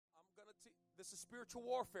This is spiritual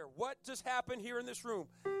warfare. What just happened here in this room?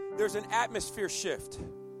 There's an atmosphere shift.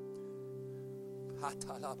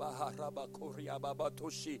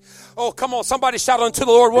 Oh, come on. Somebody shout unto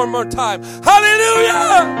the Lord one more time.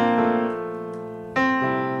 Hallelujah!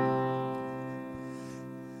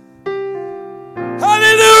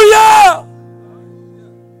 Hallelujah!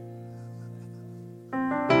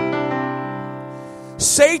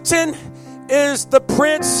 Satan is the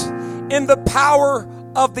prince in the power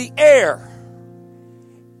of the air.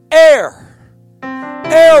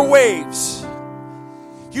 Airwaves.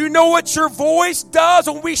 You know what your voice does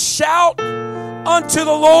when we shout unto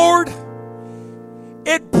the Lord?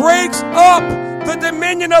 It breaks up the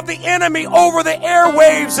dominion of the enemy over the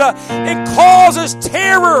airwaves and causes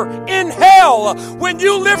terror in hell. When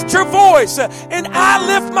you lift your voice and I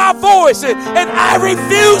lift my voice and I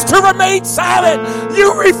refuse to remain silent,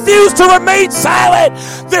 you refuse to remain silent,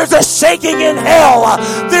 there's a shaking in hell.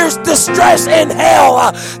 There's distress in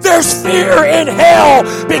hell. There's fear in hell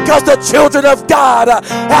because the children of God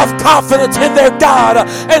have confidence in their God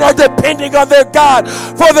and are depending on their God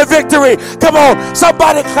for the victory. Come on,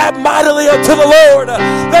 somebody clap mightily unto the Lord.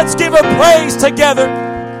 Let's give him praise together.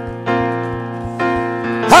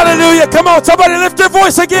 Hallelujah. Come on, somebody lift your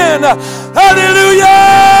voice again. Hallelujah.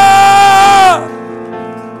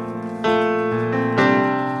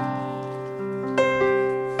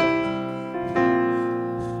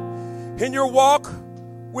 In your walk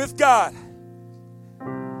with God,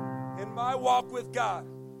 in my walk with God,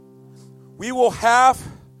 we will have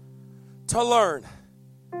to learn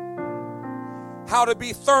how to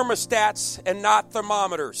be thermostats and not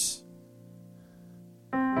thermometers.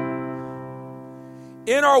 In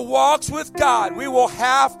our walks with God, we will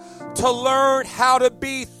have to learn how to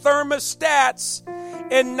be thermostats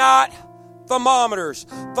and not thermometers.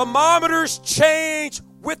 Thermometers change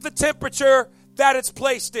with the temperature that it's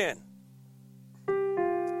placed in.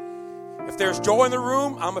 If there's joy in the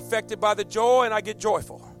room, I'm affected by the joy and I get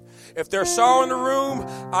joyful. If there's sorrow in the room,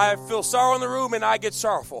 I feel sorrow in the room and I get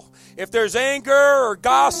sorrowful. If there's anger or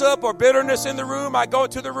gossip or bitterness in the room, I go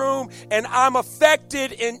into the room and I'm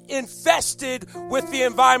affected and infested with the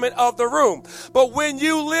environment of the room. But when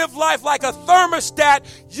you live life like a thermostat,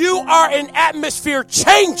 you are an atmosphere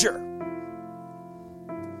changer.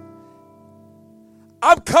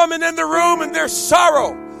 I'm coming in the room and there's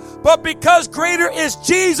sorrow. But because greater is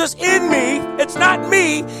Jesus in me, it's not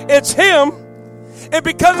me, it's him. And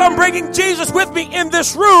because I'm bringing Jesus with me in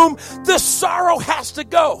this room, the sorrow has to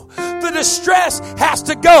go. The distress has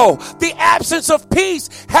to go. The absence of peace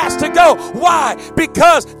has to go. Why?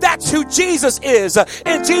 Because that's who Jesus is.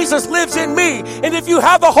 And Jesus lives in me. And if you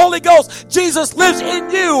have the Holy Ghost, Jesus lives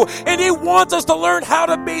in you. And he wants us to learn how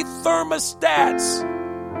to be thermostats,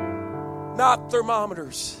 not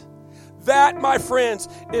thermometers. That, my friends,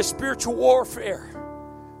 is spiritual warfare.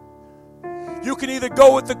 You can either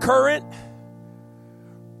go with the current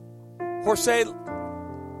or say,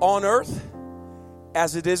 on earth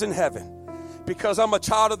as it is in heaven. Because I'm a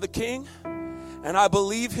child of the King and I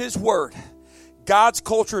believe his word. God's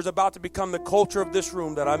culture is about to become the culture of this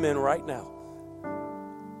room that I'm in right now.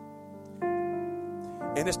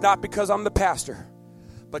 And it's not because I'm the pastor,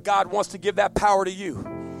 but God wants to give that power to you,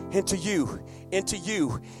 into you, into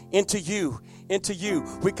you, into you, into you.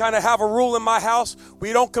 We kind of have a rule in my house.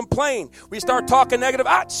 We don't complain. We start talking negative.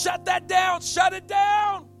 Shut that down. Shut it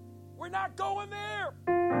down. We're not going there.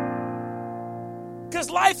 Because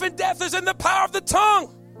life and death is in the power of the tongue.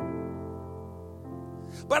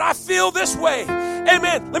 But I feel this way.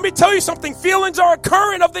 Amen. Let me tell you something. Feelings are a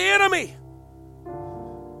current of the enemy.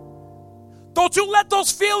 Don't you let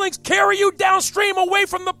those feelings carry you downstream away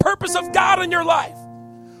from the purpose of God in your life.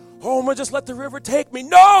 Oh, I'm going to just let the river take me.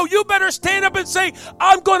 No, you better stand up and say,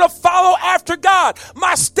 I'm going to follow after God.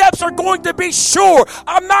 My steps are going to be sure.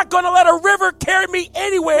 I'm not going to let a river carry me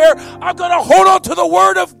anywhere. I'm going to hold on to the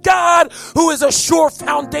word of God, who is a sure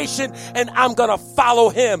foundation, and I'm going to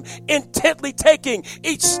follow him, intently taking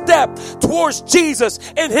each step towards Jesus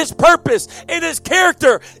and his purpose, and his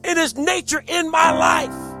character, and his nature in my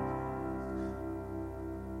life.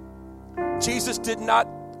 Jesus did not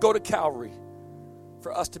go to Calvary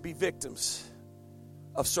for us to be victims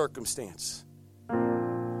of circumstance.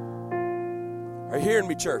 Are you hearing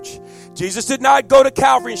me, church? Jesus did not go to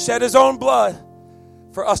Calvary and shed his own blood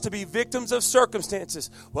for us to be victims of circumstances.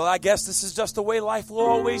 Well, I guess this is just the way life will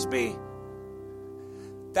always be.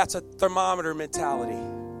 That's a thermometer mentality.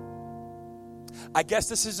 I guess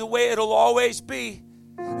this is the way it'll always be.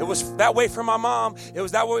 It was that way for my mom. It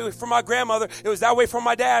was that way for my grandmother. It was that way for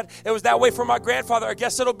my dad. It was that way for my grandfather. I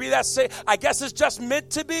guess it'll be that same. I guess it's just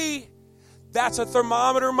meant to be. That's a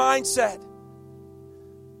thermometer mindset.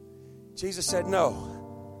 Jesus said,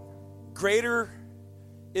 no. Greater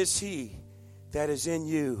is he that is in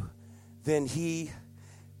you than he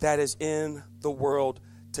that is in the world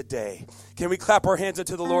today. Can we clap our hands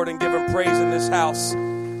unto the Lord and give him praise in this house?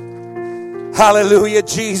 Hallelujah,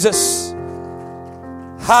 Jesus.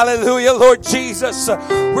 Hallelujah, Lord Jesus.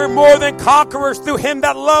 We're more than conquerors through him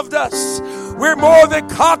that loved us. We're more than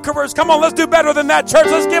conquerors. Come on, let's do better than that, church.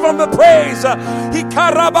 Let's give him the praise.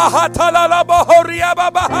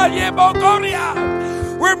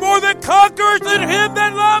 We're more than conquerors than him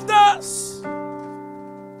that loved us.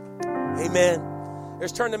 Amen.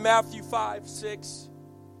 Let's turn to Matthew 5:6.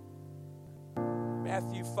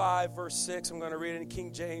 Matthew 5, verse 6. I'm going to read it in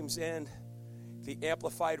King James and the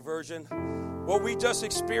Amplified Version. What we just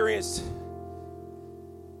experienced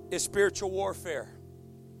is spiritual warfare.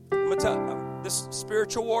 I'm going to tell you, this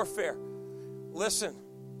spiritual warfare. Listen,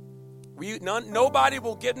 nobody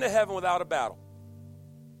will get into heaven without a battle.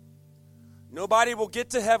 Nobody will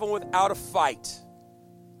get to heaven without a fight.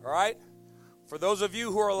 All right? For those of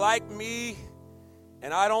you who are like me,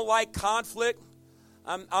 and I don't like conflict,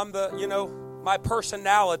 I'm my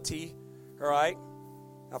personality, all right?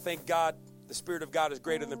 I thank God, the Spirit of God is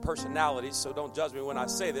greater than personalities, so don't judge me when I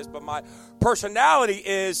say this, but my personality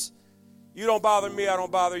is, you don't bother me, I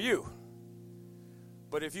don't bother you.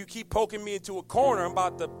 But if you keep poking me into a corner, I'm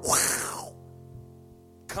about to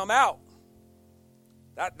come out.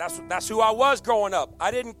 That's who I was growing up.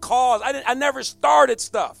 I never started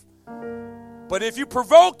stuff. But if you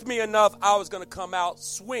provoked me enough, I was going to come out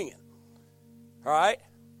swinging. All right?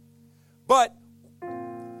 But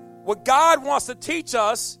what God wants to teach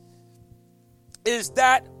us is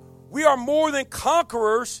that we are more than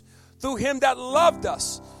conquerors through him that loved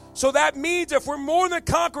us. So that means if we're more than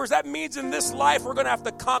conquerors, that means in this life we're going to have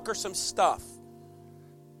to conquer some stuff,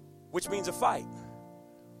 which means a fight,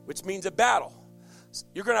 which means a battle.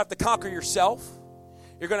 You're going to have to conquer yourself.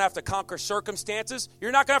 You're going to have to conquer circumstances.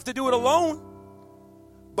 You're not going to have to do it alone,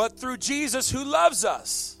 but through Jesus who loves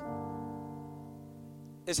us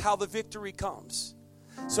is how the victory comes.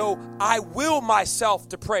 So I will myself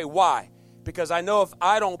to pray. Why? Because I know if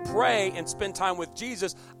I don't pray and spend time with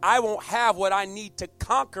Jesus, I won't have what I need to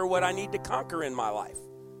conquer in my life.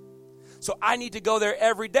 So I need to go there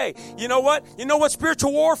every day. You know what? You know what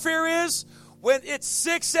spiritual warfare is? When it's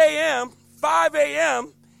 6 a.m., 5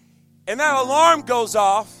 a.m., and that alarm goes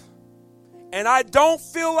off, and I don't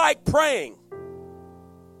feel like praying.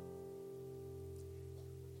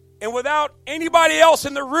 And without anybody else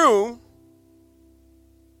in the room,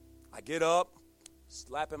 I get up,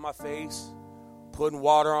 slapping my face, putting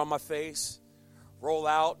water on my face, roll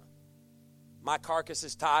out. My carcass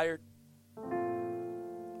is tired.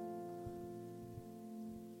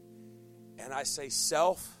 And I say,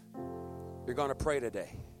 self, you're going to pray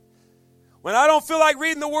today. When I don't feel like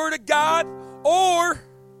reading the Word of God, or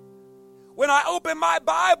when I open my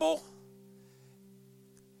Bible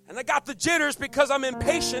and I got the jitters because I'm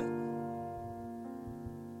impatient,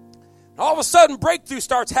 all of a sudden breakthrough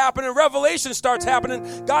starts happening, revelation starts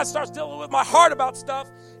happening, God starts dealing with my heart about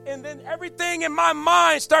stuff, and then everything in my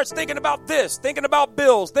mind starts thinking about this, thinking about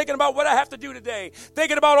bills, thinking about what I have to do today,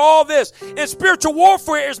 thinking about all this. And spiritual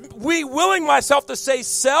warfare is me willing myself to say,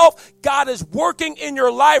 self, God is working in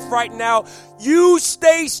your life right now. You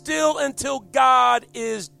stay still until God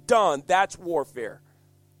is done. That's warfare.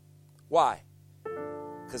 Why?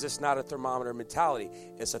 Because it's not a thermometer mentality.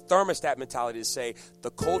 It's a thermostat mentality to say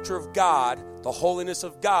the culture of God, the holiness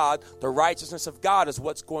of God, the righteousness of God is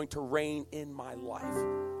what's going to reign in my life.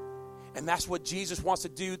 And that's what Jesus wants to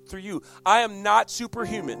do through you. I am not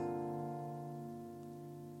superhuman.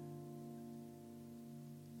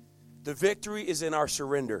 The victory is in our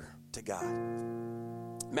surrender to God.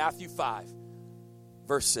 Matthew 5,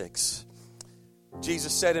 verse 6.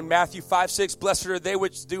 Jesus said in Matthew 5:6, blessed are they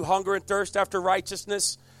which do hunger and thirst after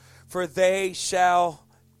righteousness, for they shall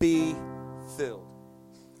be filled.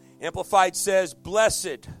 Amplified says,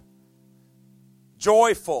 blessed,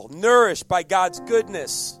 joyful, nourished by God's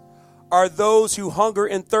goodness are those who hunger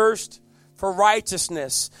and thirst for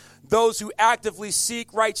righteousness, those who actively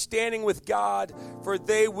seek right standing with God, for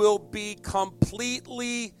they will be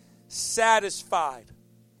completely satisfied.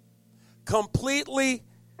 Completely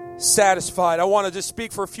satisfied. I want to just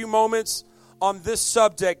speak for a few moments on this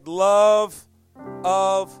subject, love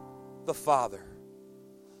of the Father.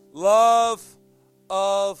 Love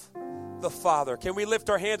of the Father. Can we lift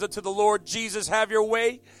our hands up to the Lord? Jesus, have your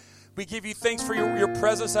way. We give you thanks for your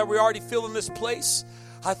presence that we already feel in this place.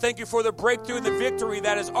 I thank you for the breakthrough and the victory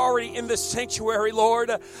that is already in this sanctuary,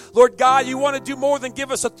 Lord. Lord God, you want to do more than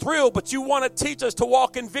give us a thrill, but you want to teach us to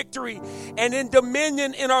walk in victory and in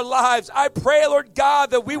dominion in our lives. I pray, Lord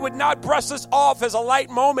God, that we would not brush this off as a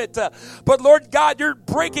light moment, but Lord God, you're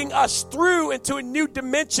breaking us through into a new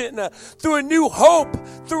dimension, through a new hope,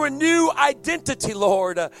 through a new identity,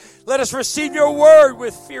 Lord. Let us receive your word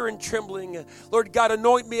with fear and trembling. Lord God,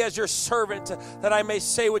 anoint me as your servant that I may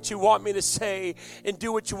say what you want me to say and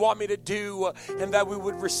do what you want me to do, and that we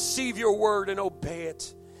would receive your word and obey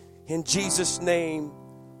it. In Jesus' name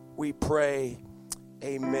we pray.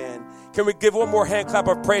 Amen. Can we give one more hand clap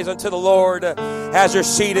of praise unto the Lord as you're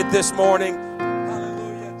seated this morning?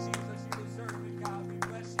 Hallelujah. Jesus, you deserve it, God. We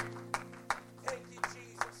bless you. Thank you,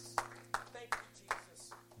 Jesus. Thank you,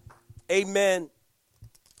 Jesus. Amen.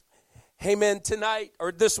 Amen. Tonight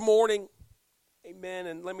or this morning. Amen.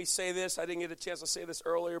 And let me say this. I didn't get a chance to say this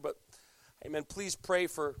earlier, but amen. Please pray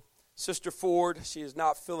for Sister Ford. She is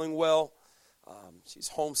not feeling well. She's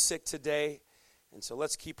homesick today. And so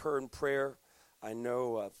let's keep her in prayer. I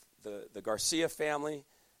know the Garcia family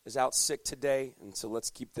is out sick today. And so let's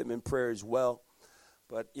keep them in prayer as well.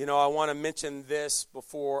 But, you know, I want to mention this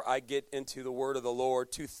before I get into the word of the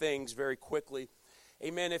Lord. Two things very quickly.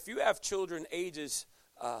 Amen. If you have children ages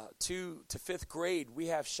 2 to 5th grade, we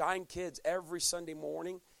have Shine Kids every Sunday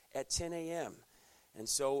morning at 10 a.m. And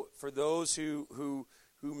so for those who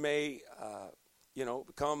may,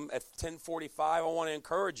 come at 10:45, I want to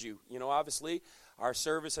encourage you. You know, obviously, our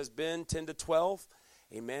service has been 10 to 12.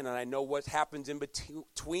 Amen. And I know what happens in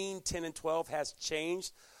between 10 and 12 has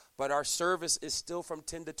changed, but our service is still from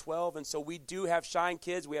 10 to 12. And so we do have Shine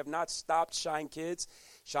Kids. We have not stopped Shine Kids.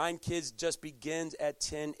 Shine Kids just begins at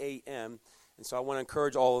 10 a.m. And so I want to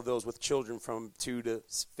encourage all of those with children from 2 to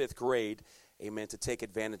 5th grade, amen, to take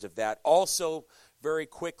advantage of that. Also, very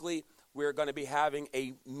quickly, we're going to be having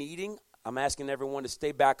a meeting. I'm asking everyone to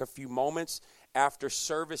stay back a few moments after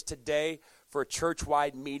service today for a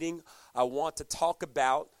church-wide meeting. I want to talk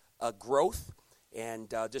about growth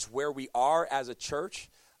and just where we are as a church.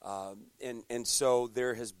 And so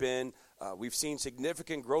there has been, we've seen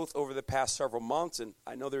significant growth over the past several months, and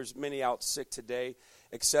I know there's many out sick today,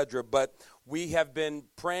 etc. But we have been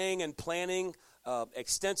praying and planning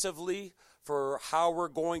extensively for how we're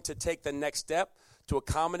going to take the next step to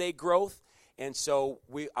accommodate growth. And so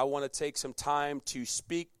I want to take some time to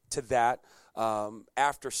speak to that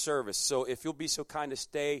after service. So if you'll be so kind to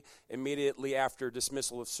stay immediately after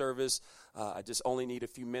dismissal of service, I just only need a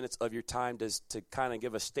few minutes of your time to kind of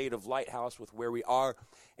give a state of Lighthouse with where we are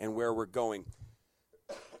and where we're going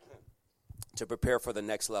to prepare for the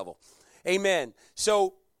next level. Amen.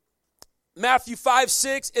 So Matthew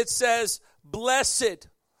 5:6, it says, blessed.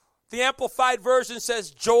 The Amplified Version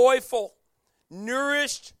says joyful,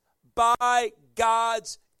 nourished by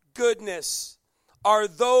God's goodness are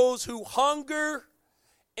those who hunger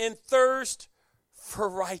and thirst for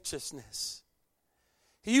righteousness.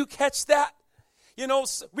 You catch that? You know,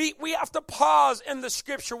 we have to pause in the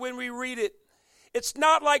scripture when we read it. It's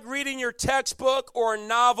not like reading your textbook or a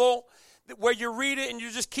novel where you read it and you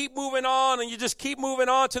just keep moving on and you just keep moving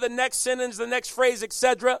on to the next sentence, the next phrase,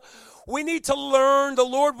 etc. We need to learn. The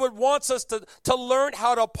Lord wants us to learn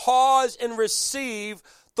how to pause and receive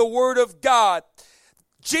the word of God.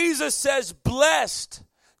 Jesus says, blessed,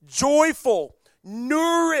 joyful,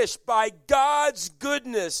 nourished by God's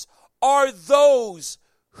goodness are those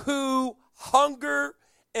who hunger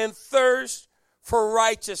and thirst for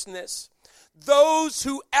righteousness. Those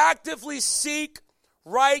who actively seek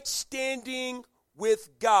right standing with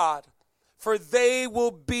God, for they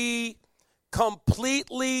will be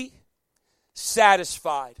completely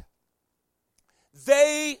satisfied.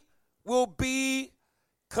 They will be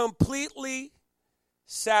completely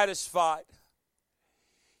satisfied.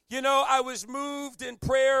 You know, I was moved in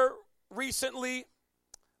prayer recently,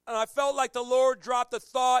 and I felt like the Lord dropped a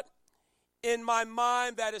thought in my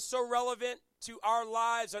mind that is so relevant to our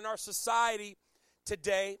lives and our society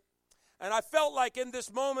today. And I felt like in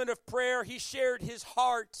this moment of prayer, he shared his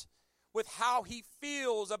heart with how he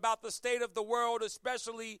feels about the state of the world,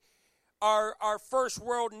 especially our first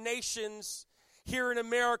world nations here in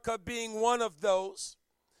America being one of those.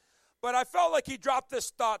 But I felt like he dropped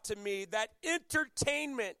this thought to me that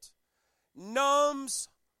entertainment numbs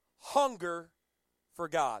hunger for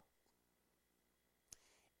God.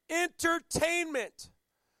 Entertainment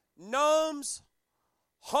numbs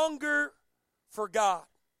hunger for God.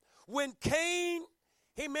 When Cain,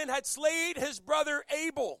 amen, had slayed his brother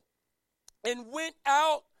Abel and went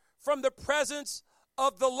out from the presence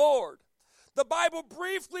of the Lord, the Bible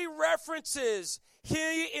briefly references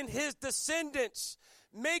he and his descendants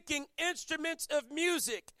making instruments of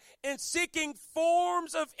music and seeking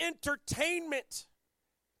forms of entertainment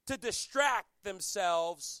to distract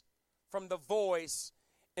themselves from the voice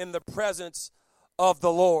in the presence of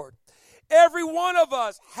the Lord. Every one of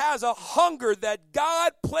us has a hunger that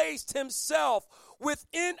God placed himself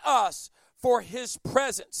within us for his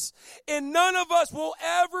presence. And none of us will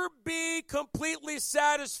ever be completely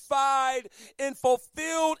satisfied and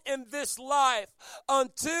fulfilled in this life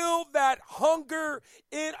until that hunger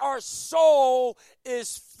in our soul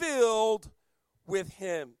is filled with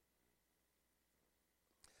him.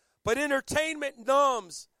 But entertainment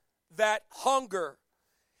numbs that hunger.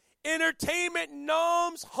 Entertainment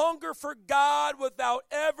numbs hunger for God without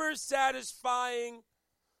ever satisfying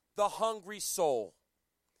the hungry soul.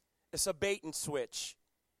 It's a bait and switch.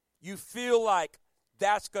 You feel like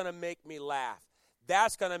that's going to make me laugh.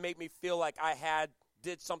 That's going to make me feel like I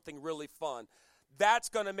did something really fun. That's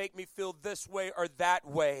going to make me feel this way or that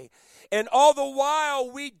way. And all the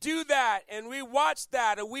while we do that and we watch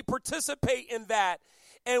that and we participate in that,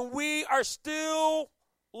 and we are still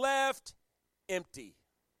left empty.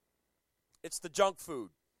 It's the junk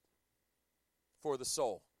food for the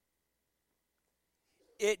soul.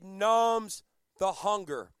 It numbs the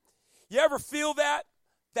hunger. You ever feel that?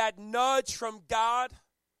 That nudge from God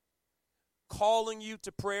calling you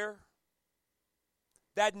to prayer?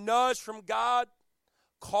 That nudge from God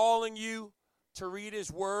calling you to read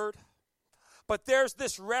his word? But there's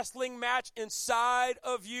this wrestling match inside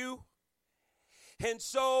of you. And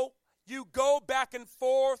so you go back and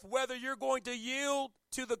forth whether you're going to yield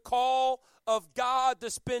to the call of God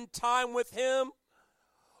to spend time with him,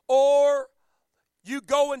 or you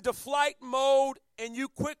go into flight mode and you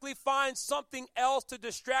quickly find something else to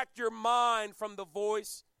distract your mind from the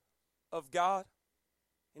voice of God.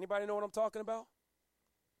 Anybody know what I'm talking about?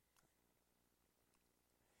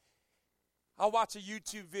 I'll watch a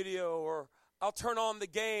YouTube video, or I'll turn on the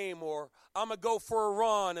game, or I'm going to go for a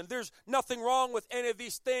run. And there's nothing wrong with any of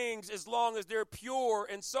these things as long as they're pure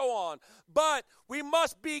and so on. But we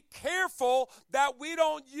must be careful that we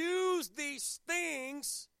don't use these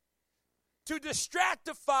things to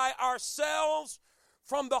distractify ourselves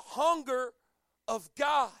from the hunger of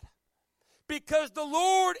God. Because the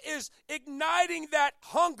Lord is igniting that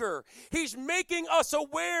hunger. He's making us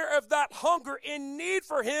aware of that hunger and need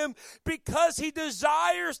for him because he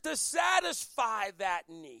desires to satisfy that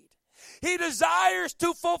need. He desires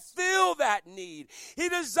to fulfill that need. He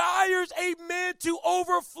desires, amen, to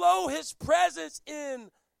overflow his presence in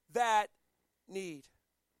that need.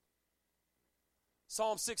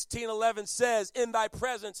 Psalm 16:11 says, in thy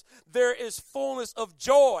presence there is fullness of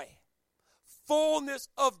joy. Fullness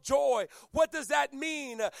of joy. What does that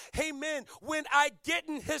mean? Amen. When I get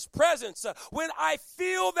in his presence, when I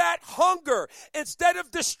feel that hunger, instead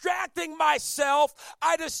of distracting myself,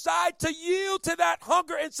 I decide to yield to that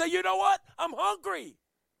hunger and say, you know what? I'm hungry.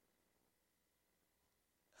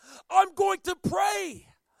 I'm going to pray.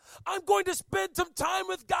 I'm going to spend some time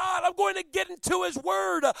with God. I'm going to get into his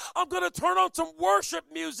word. I'm going to turn on some worship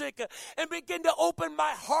music and begin to open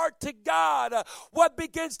my heart to God. What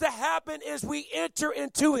begins to happen is we enter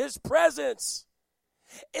into his presence.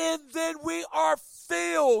 And then we are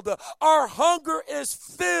filled. Our hunger is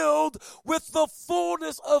filled with the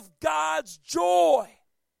fullness of God's joy.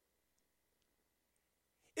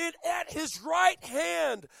 And at his right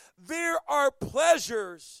hand, there are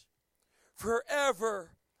pleasures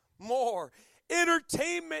forever. More.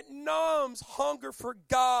 Entertainment numbs hunger for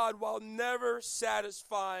God while never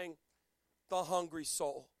satisfying the hungry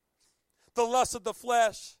soul. The lust of the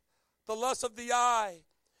flesh, the lust of the eye,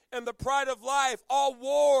 and the pride of life all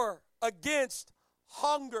war against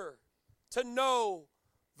hunger to know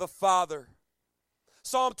the Father.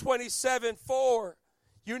 Psalm 27:4,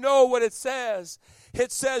 you know what it says.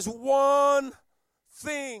 It says one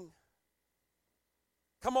thing.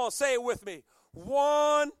 Come on, say it with me.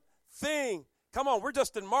 One thing. Come on, we're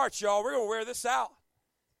just in March, y'all. We're going to wear this out.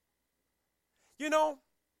 You know,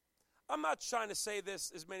 I'm not trying to say this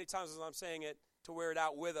as many times as I'm saying it to wear it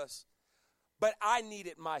out with us, but I need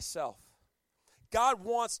it myself. God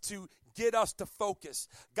wants to get us to focus.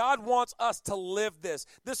 God wants us to live this.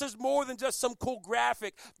 This is more than just some cool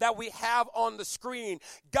graphic that we have on the screen.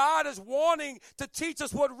 God is wanting to teach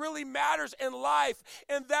us what really matters in life,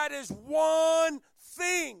 and that is one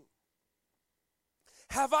thing.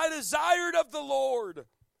 Have I desired of the Lord,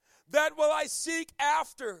 that will I seek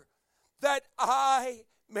after, that I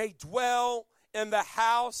may dwell in the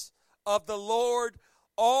house of the Lord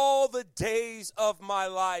all the days of my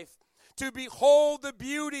life, to behold the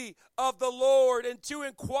beauty of the Lord and to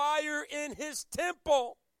inquire in his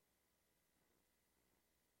temple.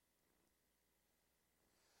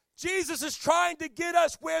 Jesus is trying to get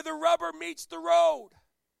us where the rubber meets the road.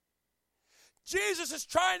 Jesus is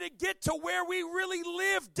trying to get to where we really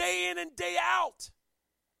live day in and day out.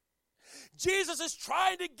 Jesus is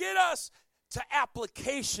trying to get us to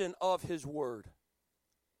application of his word.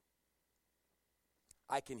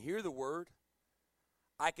 I can hear the word.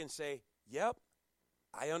 I can say, yep,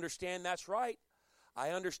 I understand that's right. I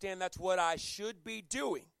understand that's what I should be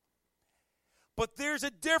doing. But there's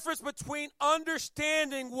a difference between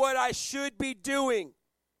understanding what I should be doing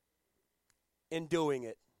and doing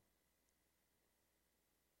it.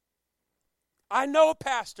 I know,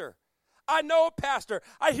 Pastor. I know, Pastor.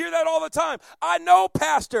 I hear that all the time. I know,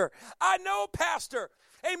 Pastor. I know, Pastor.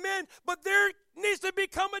 Amen. But there needs to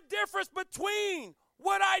become a difference between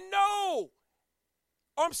what I know.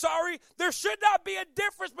 I'm sorry. There should not be a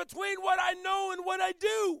difference between what I know and what I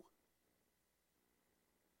do.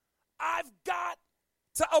 I've got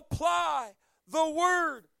to apply the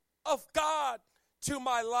word of God to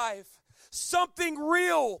my life. Something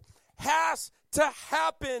real has to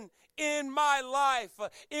happen in my life,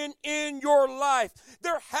 in your life.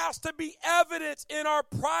 There has to be evidence in our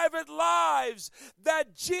private lives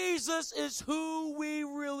that Jesus is who we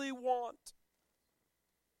really want.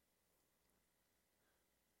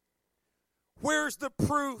 Where's the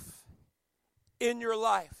proof in your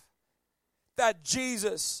life that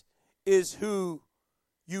Jesus is who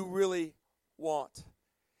you really want?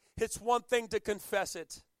 It's one thing to confess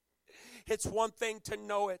it. It's one thing to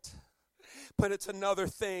know it. But it's another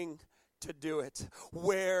thing to do it.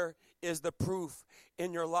 Where is the proof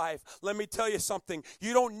in your life? Let me tell you something.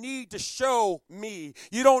 You don't need to show me.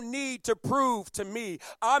 You don't need to prove to me.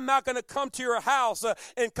 I'm not going to come to your house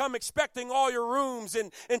and come expecting all your rooms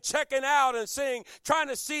and checking out and saying, trying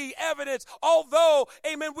to see evidence. Although,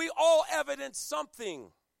 amen, we all evidence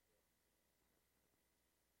something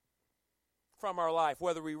from our life,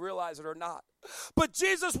 whether we realize it or not. But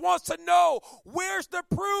Jesus wants to know, where's the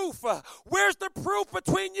proof? Where's the proof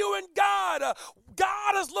between you and God?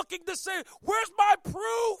 God is looking to say, where's my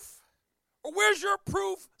proof? Or where's your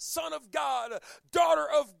proof, son of God, daughter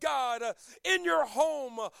of God, in your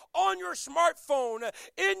home, on your smartphone,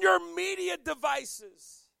 in your media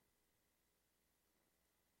devices?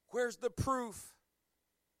 Where's the proof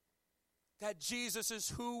that Jesus is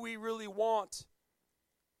who we really want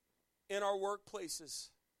in our workplaces?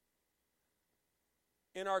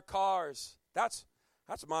 In our cars. That's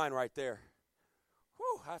mine right there.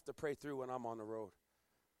 Whew, I have to pray through when I'm on the road.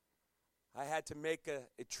 I had to make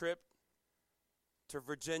a trip to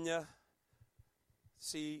Virginia,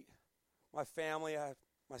 see my family.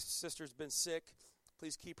 My sister's been sick.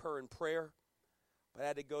 Please keep her in prayer. But I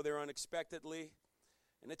had to go there unexpectedly.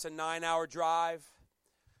 And it's a 9-hour drive.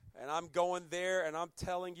 And I'm going there, and I'm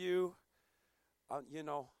telling you,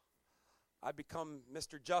 I become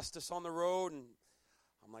Mr. Justice on the road, and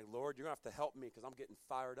I'm like, Lord, you're going to have to help me because I'm getting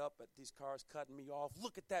fired up at these cars cutting me off.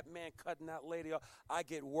 Look at that man cutting that lady off. I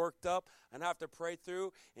get worked up and I have to pray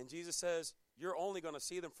through. And Jesus says, you're only going to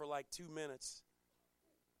see them for like 2 minutes.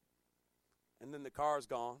 And then the car's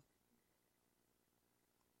gone.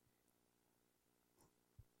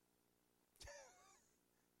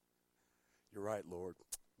 You're right, Lord.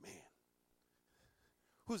 Man.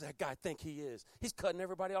 Who's that guy think he is? He's cutting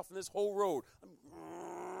everybody off in this whole road.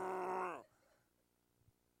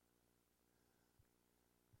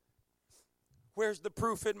 Where's the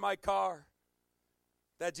proof in my car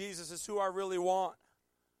that Jesus is who I really want?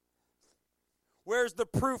 Where's the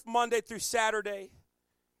proof Monday through Saturday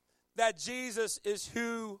that Jesus is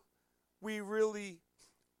who we really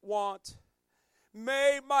want?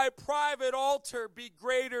 May my private altar be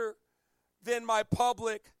greater than my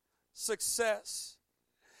public success.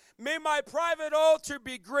 May my private altar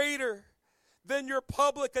be greater than your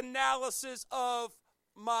public analysis of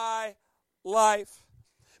my life.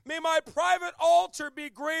 May my private altar be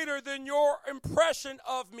greater than your impression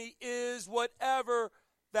of me is, whatever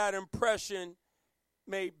that impression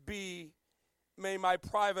may be. May my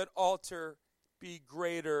private altar be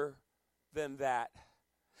greater than that.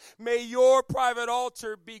 May your private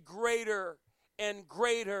altar be greater and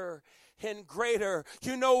greater and greater.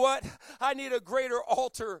 You know what? I need a greater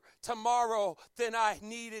altar tomorrow than I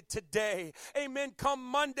needed today. Amen. Come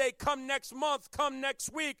Monday, come next month, come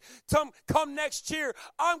next week, come next year.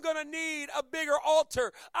 I'm going to need a bigger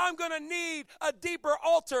altar. I'm going to need a deeper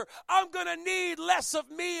altar. I'm going to need less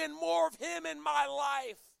of me and more of him in my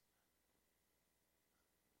life.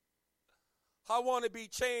 I want to be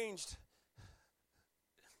changed.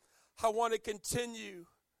 I want to continue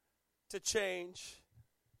to change.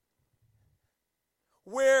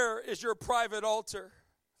 Where is your private altar?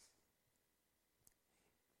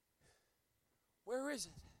 Where is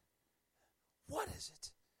it? What is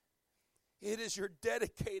it? It is your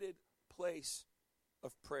dedicated place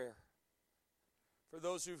of prayer. For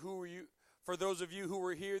those of you who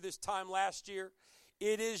were here this time last year,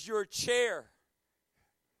 it is your chair.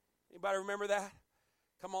 Anybody remember that?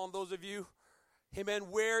 Come on, those of you. Amen.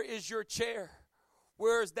 Where is your chair?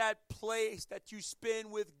 Where is that place that you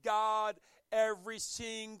spend with God every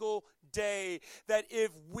single day? That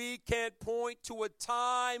if we can't point to a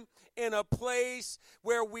time and a place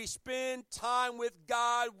where we spend time with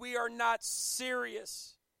God, we are not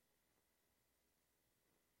serious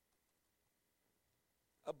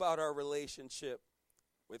about our relationship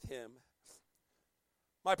with Him.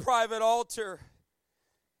 My private altar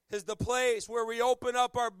is the place where we open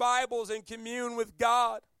up our Bibles and commune with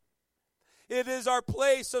God. It is our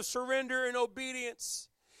place of surrender and obedience.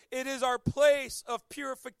 It is our place of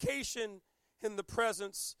purification in the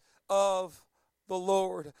presence of the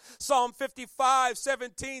Lord. Psalm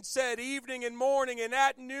 55:17 said, evening and morning and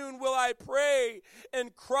at noon will I pray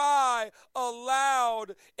and cry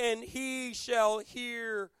aloud, and He shall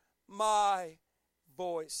hear my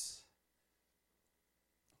voice.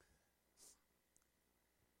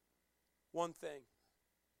 One thing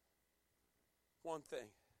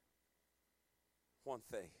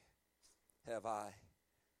have I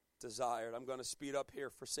desired. I'm going to speed up here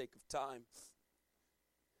for sake of time.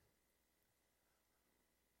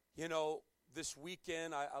 You know, this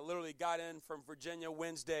weekend, I literally got in from Virginia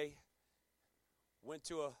Wednesday, went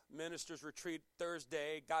to a minister's retreat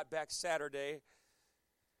Thursday, got back Saturday,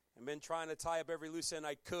 and been trying to tie up every loose end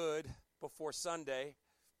I could before Sunday.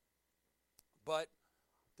 But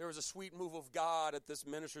there was a sweet move of God at this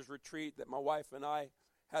minister's retreat that my wife and I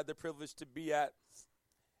had the privilege to be at.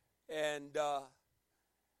 And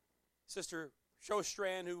Sister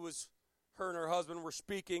Shostrand, her and her husband were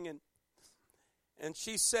speaking, and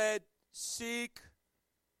she said,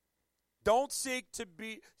 don't seek to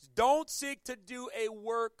do a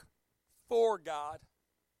work for God.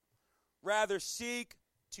 Rather seek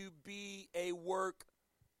to be a work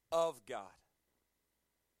of God.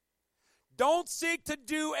 Don't seek to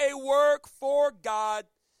do a work for God.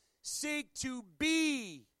 Seek to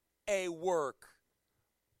be a work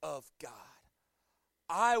of God.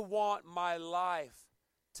 I want my life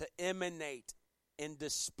to emanate and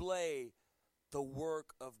display the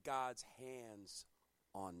work of God's hands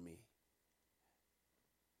on me.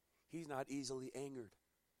 He's not easily angered.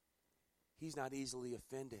 He's not easily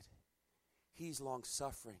offended. He's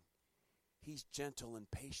long-suffering. He's gentle and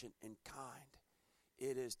patient and kind.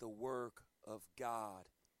 It is the work of God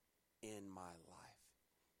in my life.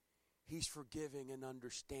 He's forgiving and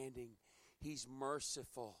understanding. He's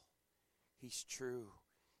merciful. He's true.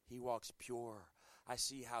 He walks pure. I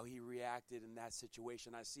see how he reacted in that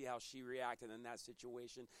situation. I see how she reacted in that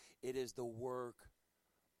situation. It is the work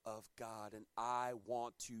of God, and I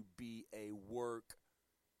want to be a work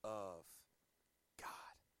of God.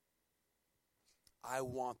 I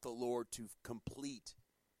want the Lord to complete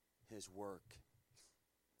His work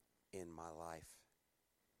in my life.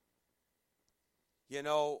 You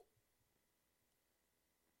know,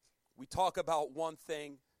 we talk about one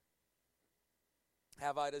thing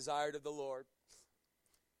have I desired of the Lord,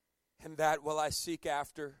 and that will I seek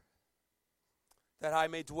after, that I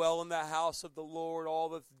may dwell in the house of the Lord all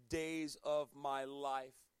the days of my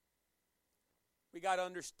life. We got to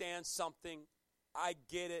understand something. I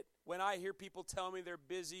get it. When I hear people tell me they're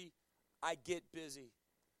busy, I get busy.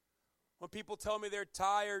 When people tell me they're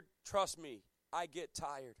tired, trust me, I get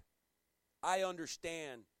tired. I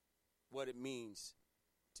understand what it means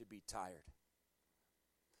to be tired.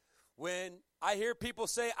 When I hear people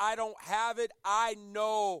say, I don't have it, I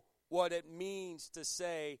know what it means to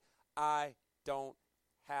say, I don't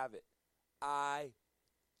have it. I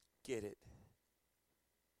get it.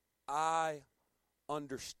 I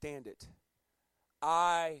understand it.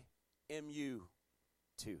 I am you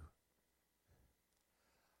too.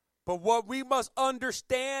 But what we must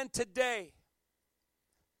understand today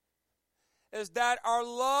is that our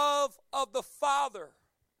love of the Father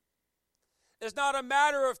is not a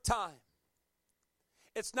matter of time.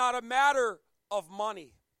 It's not a matter of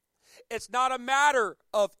money. It's not a matter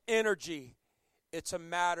of energy. It's a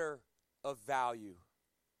matter of value.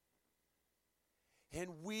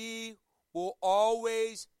 And we will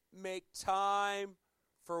always make time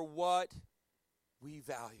for what we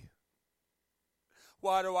value.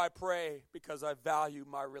 Why do I pray? Because I value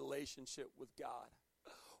my relationship with God.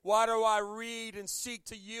 Why do I read and seek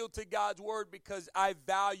to yield to God's word? Because I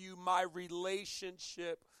value my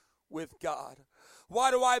relationship with God. Why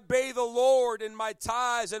do I obey the Lord in my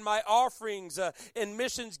tithes and my offerings and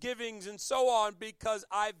missions givings and so on? Because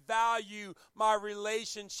I value my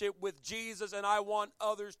relationship with Jesus, and I want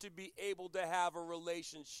others to be able to have a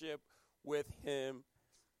relationship with him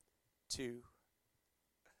too.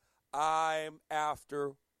 I'm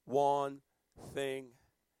after one thing,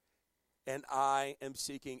 and I am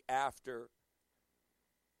seeking after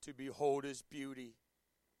to behold his beauty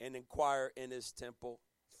and inquire in his temple.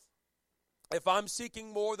 If I'm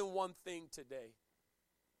seeking more than one thing today,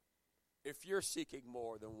 if you're seeking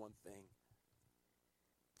more than one thing,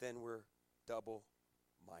 then we're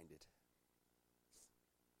double-minded.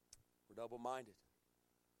 We're double-minded.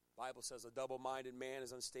 The Bible says a double-minded man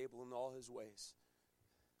is unstable in all his ways.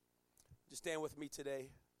 Just stand with me today.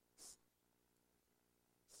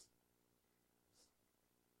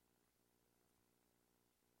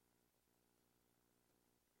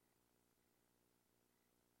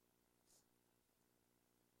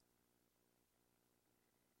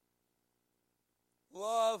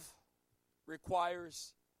 Love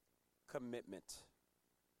requires commitment.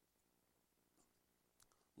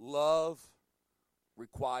 Love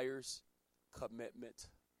requires commitment.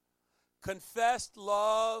 Confessed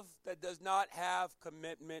love that does not have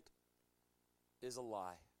commitment is a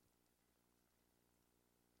lie.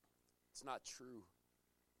 It's not true.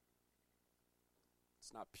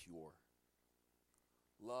 It's not pure.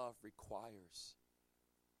 Love requires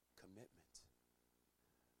commitment.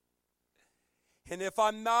 And if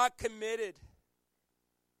I'm not committed,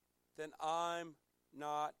 then I'm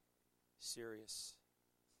not serious.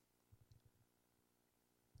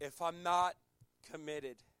 If I'm not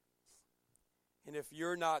committed, and if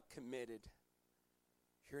you're not committed,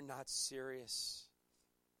 you're not serious.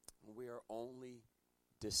 And we are only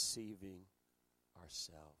deceiving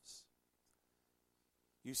ourselves.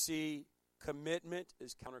 You see, commitment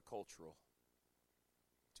is countercultural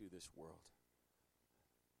to this world.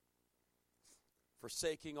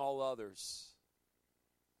 Forsaking all others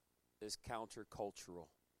is countercultural.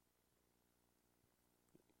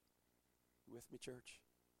 You with me, church?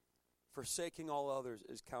 Forsaking all others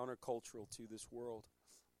is countercultural to this world.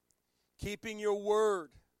 Keeping your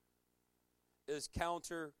word is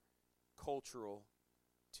countercultural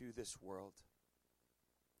to this world.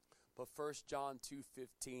 But 1 John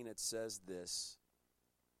 2:15, it says this: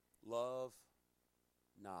 love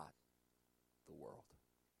not the world,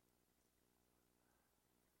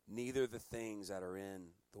 neither the things that are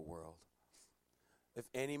in the world. If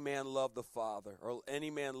any man love the Father, or any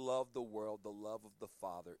man love the world, the love of the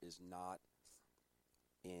Father is not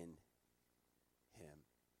in him.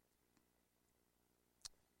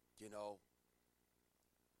 You know,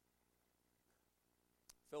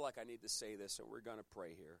 I feel like I need to say this, so we're going to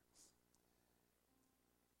pray here.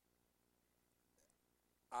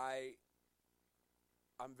 I'm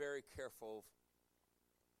very careful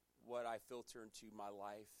what I filter into my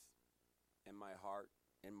life and my heart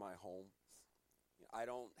and my home. I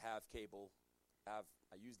don't have cable. I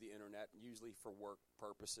use the internet usually for work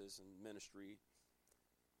purposes and ministry.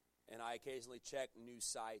 And I occasionally check news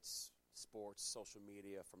sites, sports, social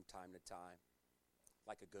media from time to time.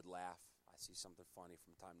 Like a good laugh. I see something funny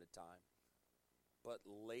from time to time. But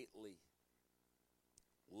lately,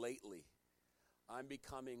 I'm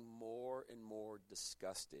becoming more and more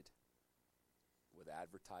disgusted with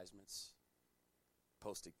advertisements,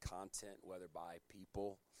 posted content, whether by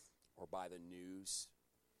people or by the news,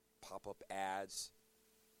 pop-up ads.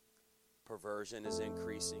 Perversion is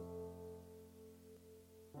increasing.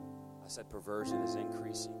 I said perversion is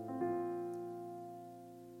increasing.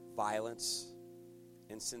 Violence,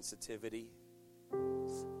 insensitivity,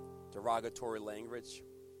 derogatory language,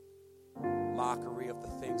 mockery of the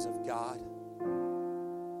things of God,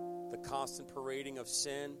 the constant parading of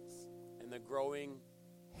sin, and the growing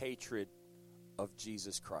hatred of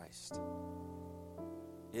Jesus Christ.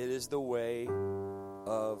 It is the way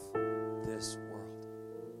of this world.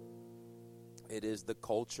 It is the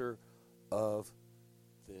culture of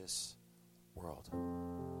this world.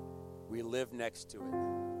 We live next to it.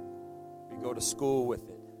 We go to school with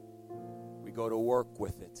it. We go to work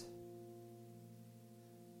with it.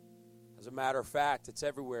 As a matter of fact, it's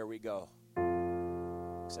everywhere we go,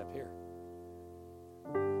 except here.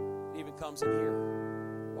 It even comes in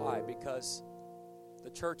here. Why? Because the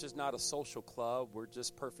church is not a social club where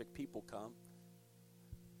just perfect people come.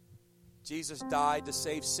 Jesus died to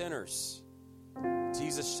save sinners.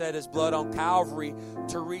 Jesus shed his blood on Calvary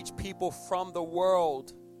to reach people from the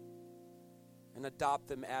world and adopt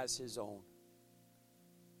them as his own.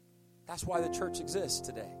 That's why the church exists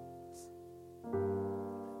today.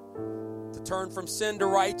 To turn from sin to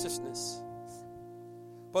righteousness.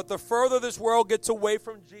 But the further this world gets away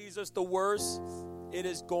from Jesus, the worse it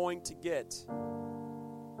is going to get.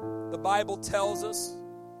 The Bible tells us,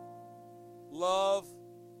 love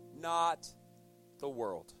not the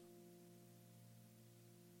world.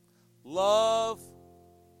 Love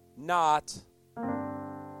not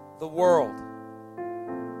the world.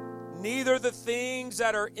 Neither the things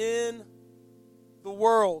that are in the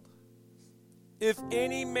world. If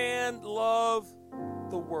any man love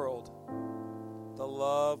the world, the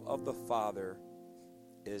love of the Father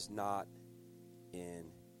is not in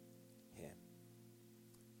him.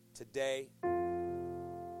 Today,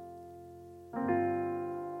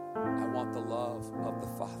 I want the love of the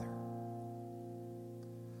Father.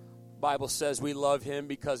 The Bible says we love him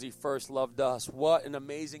because he first loved us. What an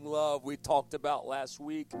amazing love we talked about last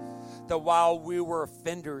week. That while we were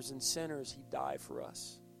offenders and sinners, he died for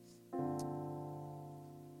us.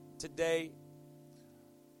 Today,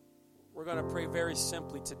 we're going to pray very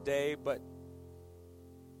simply today, but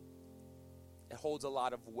it holds a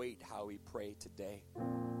lot of weight how we pray today.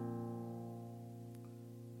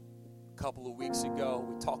 A couple of weeks ago,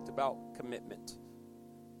 we talked about commitment.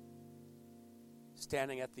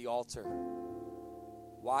 Standing at the altar.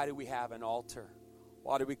 Why do we have an altar?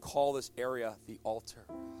 Why do we call this area the altar?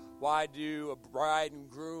 Why do a bride and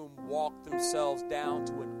groom walk themselves down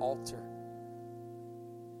to an altar?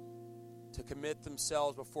 To commit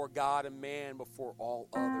themselves before God and man, before all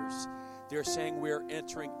others. They're saying we're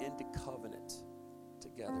entering into covenant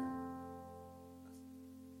together.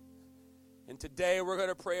 And today we're going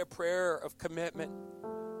to pray a prayer of commitment.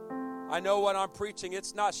 I know what I'm preaching.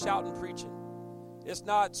 It's not shouting preaching. It's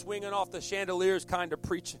not swinging off the chandeliers kind of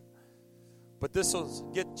preaching. But this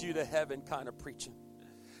will get you to heaven kind of preaching.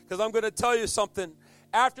 Because I'm going to tell you something.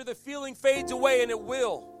 After the feeling fades away, and it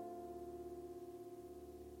will.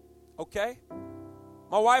 Okay?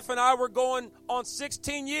 My wife and I were going on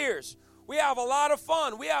 16 years. We have a lot of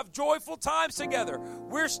fun. We have joyful times together.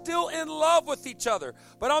 We're still in love with each other.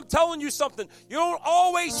 But I'm telling you something. You don't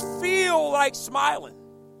always feel like smiling.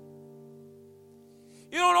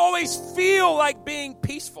 You don't always feel like being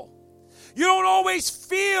peaceful. You don't always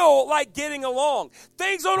feel like getting along.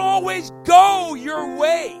 Things don't always go your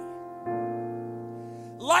way.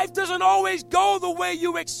 Life doesn't always go the way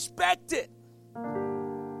you expect it.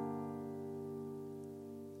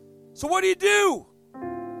 So what do you do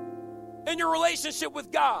in your relationship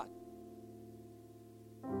with God?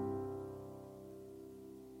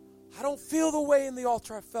 I don't feel the way in the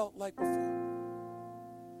altar I felt like before.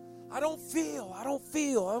 I don't feel. Love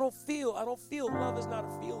is not a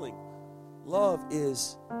feeling. Love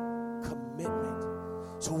is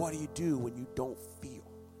commitment. So what do when you don't feel?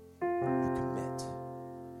 You commit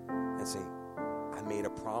and say, I made a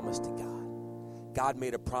promise to God. God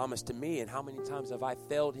made a promise to me, and how many times have I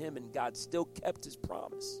failed him and God still kept his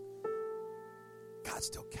promise? God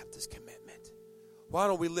still kept his commitment. Why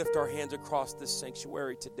don't we lift our hands across this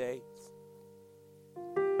sanctuary today?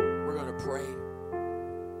 We're going to pray.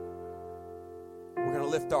 We're going to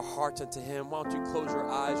lift our hearts unto him. Why don't you close your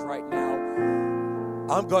eyes right now?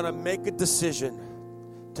 I'm going to make a decision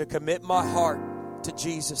to commit my heart to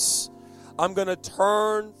Jesus. I'm going to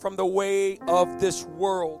turn from the way of this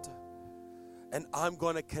world. And I'm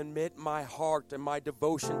going to commit my heart and my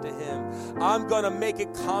devotion to him. I'm going to make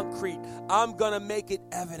it concrete. I'm going to make it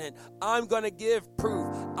evident. I'm going to give proof.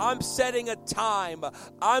 I'm setting a time.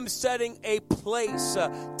 I'm setting a place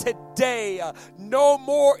today. No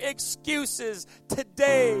more excuses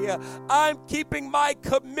today. I'm keeping my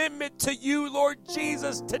commitment to you, Lord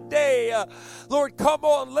Jesus, today. Lord, come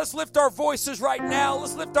on. Let's lift our voices right now.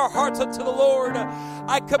 Let's lift our hearts unto the Lord.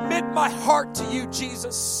 I commit my heart to you,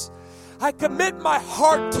 Jesus. I commit my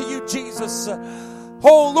heart to you, Jesus.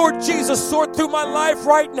 Oh, Lord Jesus, sort through my life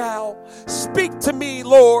right now. Speak to me,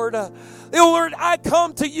 Lord. Lord, I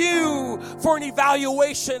come to you for an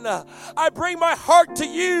evaluation. I bring my heart to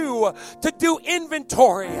you to do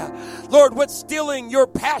inventory. Lord, what's stealing your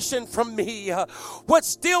passion from me? What's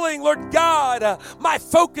stealing, Lord God, my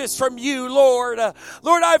focus from you, Lord?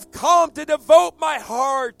 Lord, I've come to devote my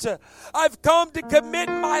heart. I've come to commit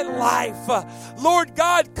my life. Lord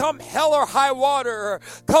God, come hell or high water,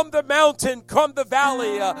 come the mountain, come the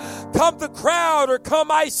valley, come the crowd or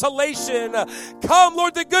come isolation. Come,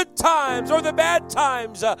 Lord, the good times times or the bad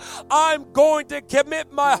times, I'm going to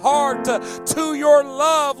commit my heart to your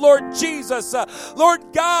love, Lord Jesus.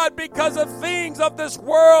 Lord God, because the things of this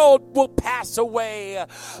world will pass away,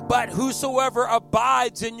 but whosoever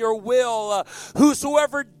abides in your will,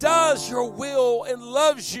 whosoever does your will and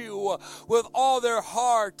loves you with all their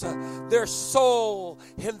heart, their soul,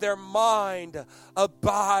 and their mind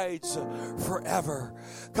abides forever.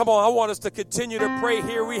 Come on, I want us to continue to pray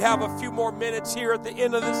here. We have a few more minutes here at the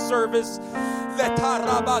end of this service. I'm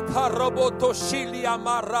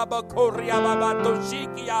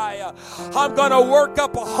going to work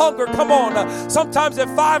up a hunger. Come on. Sometimes at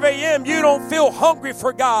 5 a.m. you don't feel hungry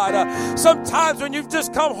for God. Sometimes when you've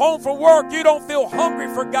just come home from work, you don't feel hungry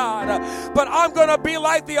for God. But I'm going to be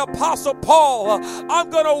like the Apostle Paul. I'm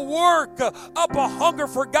going to work up a hunger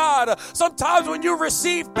for God. Sometimes when you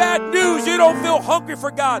receive bad news, you don't feel hungry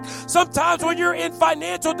for God. Sometimes when you're in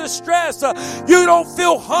financial distress, you don't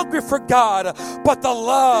feel hungry for God. But the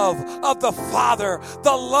love of the Father,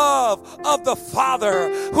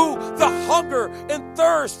 who the hunger and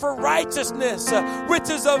thirst for righteousness, which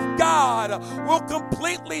is of God, will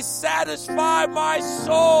completely satisfy my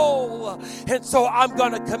soul. And so I'm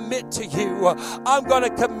going to commit to you. I'm going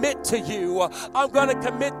to commit to you. I'm going to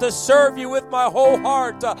commit to serve you with my whole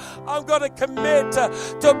heart. I'm going to commit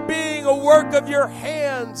to being a work of your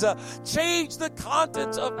hands. Change the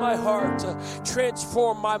contents of my heart.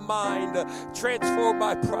 Transform my mind. Transform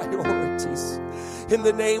my priorities. In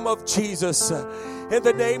the name of Jesus. In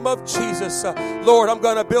the name of Jesus, Lord, I'm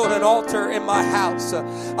going to build an altar in my house.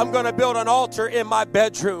 I'm going to build an altar in my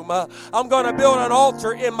bedroom. I'm going to build an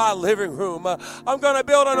altar in my living room. I'm going to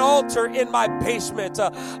build an altar in my basement.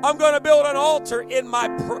 I'm going to build an altar in my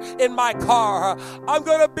car. I'm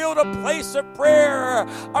going to build a place of prayer.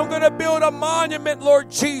 I'm going to build a monument, Lord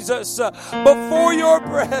Jesus, before your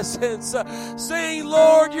presence, saying,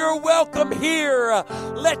 Lord, you're welcome here.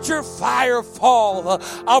 Let your fire fall.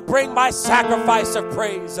 I'll bring my sacrifice of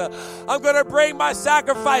praise. I'm going to bring my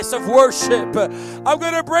sacrifice of worship. I'm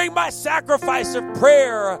going to bring my sacrifice of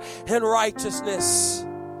prayer and righteousness.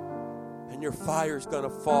 And your fire is going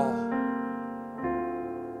to fall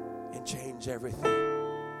and change everything.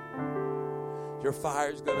 Your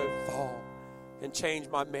fire is going to fall and change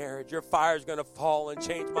my marriage. Your fire is going to fall and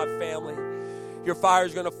change my family. Your fire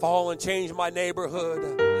is going to fall and change my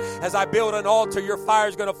neighborhood. As I build an altar, your fire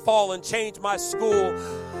is going to fall and change my school.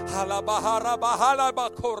 As I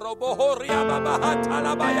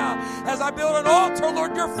build an altar,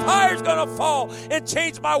 Lord, your fire is going to fall and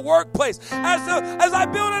change my workplace. As I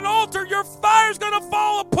build an altar, your fire is going to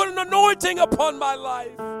fall and put an anointing upon my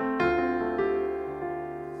life.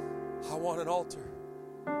 I want an altar.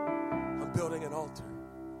 I'm building an altar.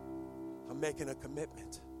 I'm making a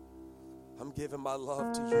commitment. I'm giving my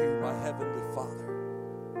love to you, my heavenly Father.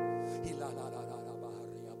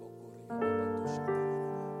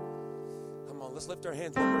 Come on, let's lift our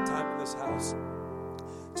hands one more time in this house.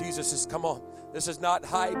 Jesus is, come on. This is not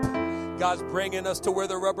hype. God's bringing us to where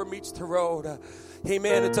the rubber meets the road.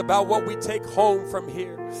 Amen. It's about what we take home from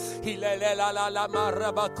here.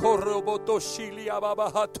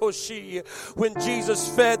 When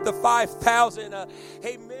Jesus fed the 5,000,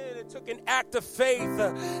 amen, it took an act of faith.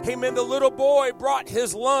 Amen. The little boy brought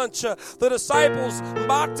his lunch. The disciples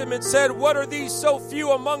mocked him and said, what are these so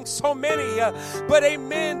few among so many? But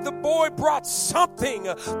amen, the boy brought something.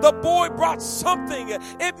 The boy brought something.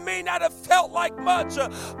 It may not have felt like much,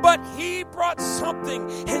 but he brought something,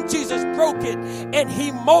 and Jesus broke it, and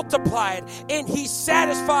he multiplied, and he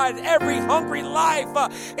satisfied every hungry life.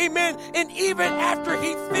 Amen. And even after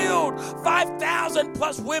he filled 5,000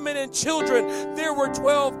 plus women and children, there were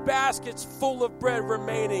 12 baskets full of bread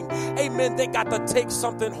remaining. Amen. They got to take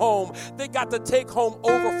something home. They got to take home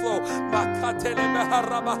overflow.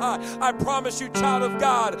 I promise you, child of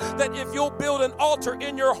God, that if you'll build an altar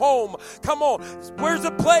in your home, come on, where's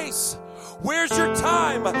the place? Where's your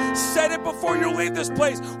time? Set it before you leave this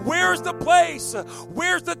place. Where's the place?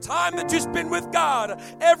 Where's the time that you spend with God?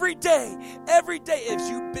 Every day, as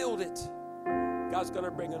you build it, God's going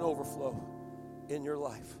to bring an overflow in your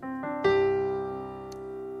life.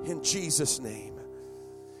 In Jesus' name.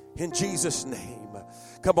 In Jesus' name.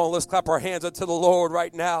 Come on, let's clap our hands unto the Lord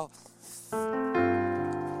right now.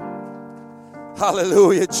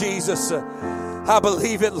 Hallelujah, Jesus. I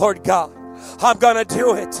believe it, Lord God. I'm going to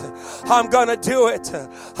do it. I'm going to do it.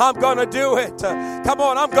 I'm going to do it. Come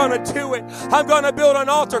on, I'm going to do it. I'm going to build an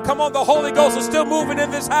altar. Come on, the Holy Ghost is still moving in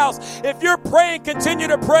this house. If you're praying, continue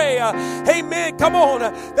to pray. Amen. Come on.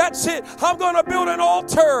 That's it. I'm going to build an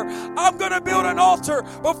altar. I'm going to build an altar.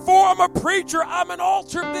 Before I'm a preacher, I'm an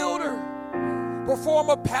altar builder. Before I'm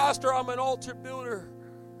a pastor, I'm an altar builder.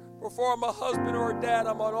 Before I'm a husband or a dad,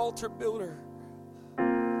 I'm an altar builder.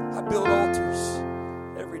 I build altars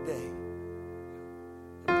every day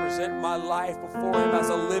and present my life before Him as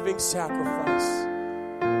a living sacrifice.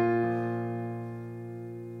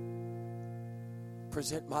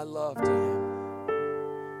 Present my love to Him,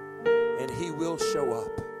 and He will show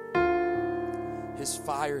up. His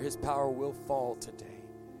fire, His power will fall today.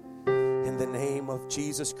 In the name of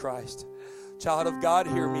Jesus Christ. Child of God,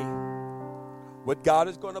 hear me. What God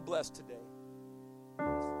is going to bless today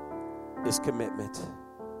is commitment.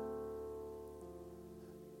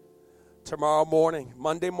 Tomorrow morning,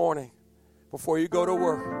 Monday morning, before you go to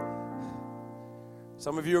work,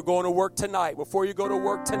 some of you are going to work tonight. Before you go to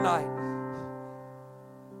work tonight,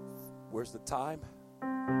 where's the time?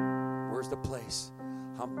 Where's the place?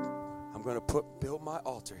 I'm going to build my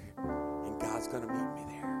altar here, and God's going to meet me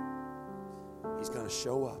there. He's going to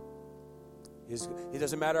show up. It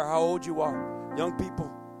doesn't matter how old you are. Young people,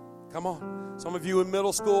 come on. Some of you in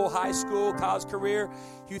middle school, high school, college career,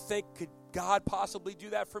 you think, could God possibly do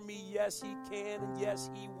that for me? Yes, He can, and yes,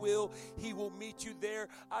 He will. He will meet you there.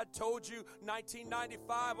 I told you,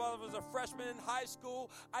 1995, while I was a freshman in high school,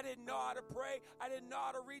 I didn't know how to pray. I didn't know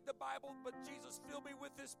how to read the Bible, but Jesus filled me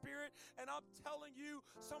with His Spirit, and I'm telling you,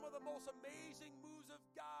 some of the most amazing moves of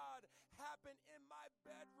God happened in my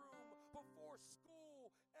bedroom before school.